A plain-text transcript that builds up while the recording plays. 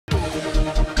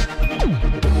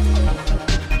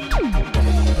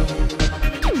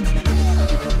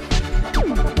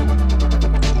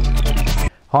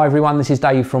Hi everyone, this is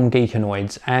Dave from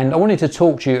Geekanoids, and I wanted to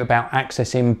talk to you about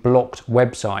accessing blocked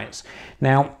websites.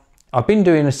 Now, I've been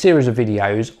doing a series of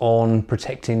videos on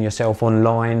protecting yourself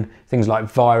online, things like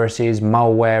viruses,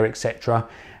 malware, etc.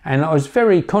 And I was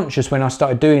very conscious when I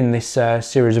started doing this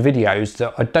series of videos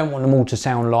that I don't want them all to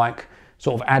sound like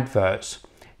sort of adverts.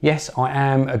 Yes, I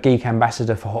am a Geek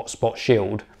ambassador for Hotspot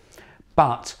Shield,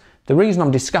 but the reason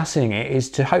I'm discussing it is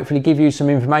to hopefully give you some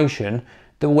information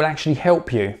that will actually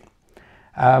help you.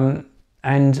 And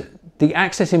the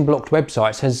accessing blocked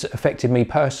websites has affected me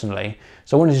personally,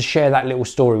 so I wanted to share that little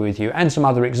story with you and some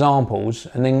other examples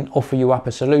and then offer you up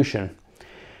a solution.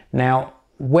 Now,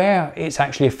 where it's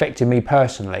actually affected me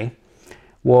personally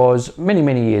was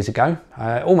many years ago,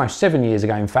 almost 7 years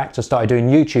ago in fact. I started doing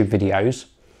YouTube videos,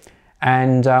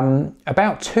 and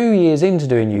about 2 years into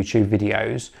doing YouTube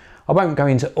videos, I won't go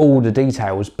into all the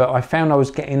details, but I found I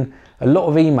was getting a lot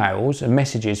of emails and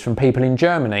messages from people in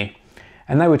Germany.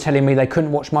 And they were telling me they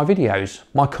couldn't watch my videos.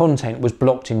 My content was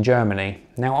blocked in Germany.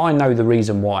 Now, I know the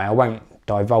reason why. I won't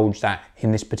divulge that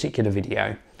in this particular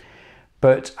video.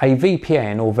 But a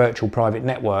VPN, or virtual private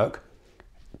network,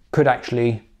 could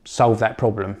actually solve that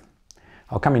problem.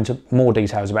 I'll come into more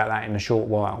details about that in a short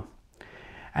while.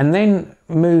 And then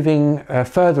moving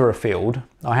further afield,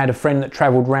 I had a friend that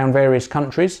travelled around various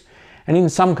countries. And in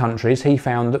some countries, he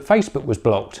found that Facebook was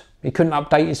blocked. He couldn't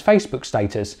update his Facebook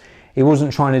status. He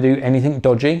wasn't trying to do anything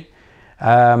dodgy.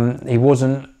 He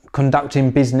wasn't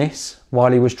conducting business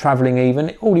while he was travelling even.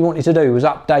 All he wanted to do was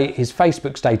update his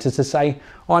Facebook status to say,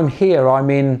 I'm here, I'm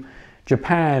in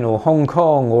Japan or Hong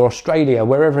Kong or Australia,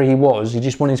 wherever he was. He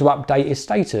just wanted to update his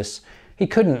status. He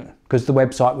couldn't because the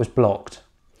website was blocked.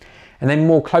 And then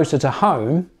more closer to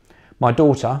home, my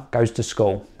daughter goes to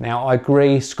school. Now, I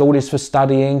agree, school is for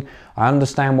studying. I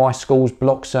understand why schools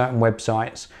block certain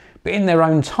websites, but in their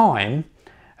own time,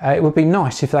 it would be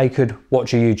nice if they could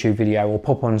watch a YouTube video or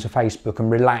pop onto Facebook and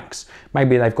relax.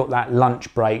 Maybe they've got that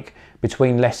lunch break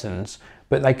between lessons,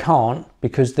 but they can't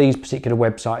because these particular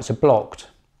websites are blocked.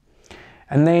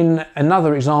 And then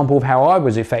another example of how I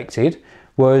was affected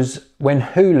was when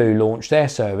Hulu launched their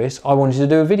service. I wanted to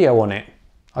do a video on it.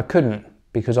 I couldn't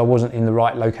because I wasn't in the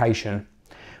right location.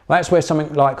 Well, that's where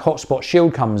something like Hotspot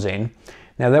Shield comes in.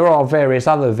 Now, there are various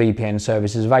other VPN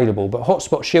services available, but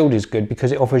Hotspot Shield is good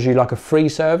because it offers you like a free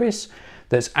service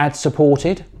that's ad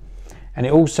supported, and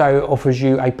it also offers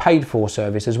you a paid for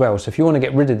service as well. So if you want to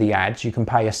get rid of the ads, you can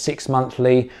pay a 6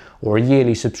 monthly or a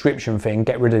yearly subscription fee and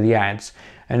get rid of the ads.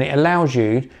 And it allows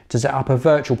you to set up a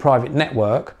virtual private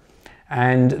network,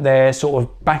 and their sort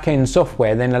of back-end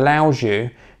software then allows you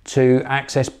to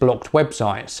access blocked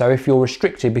websites. So if you're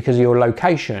restricted because of your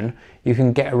location, you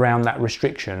can get around that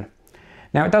restriction.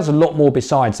 Now, it does a lot more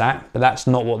besides that, but that's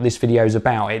not what this video is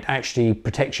about. It actually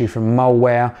protects you from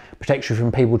malware, protects you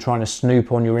from people trying to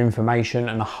snoop on your information,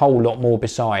 and a whole lot more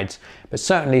besides. But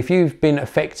certainly if you've been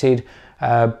affected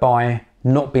by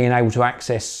not being able to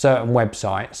access certain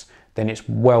websites, then it's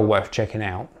well worth checking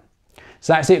out.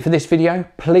 So that's it for this video.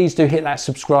 Please do hit that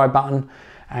subscribe button,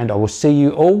 and I will see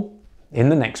you all in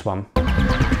the next one.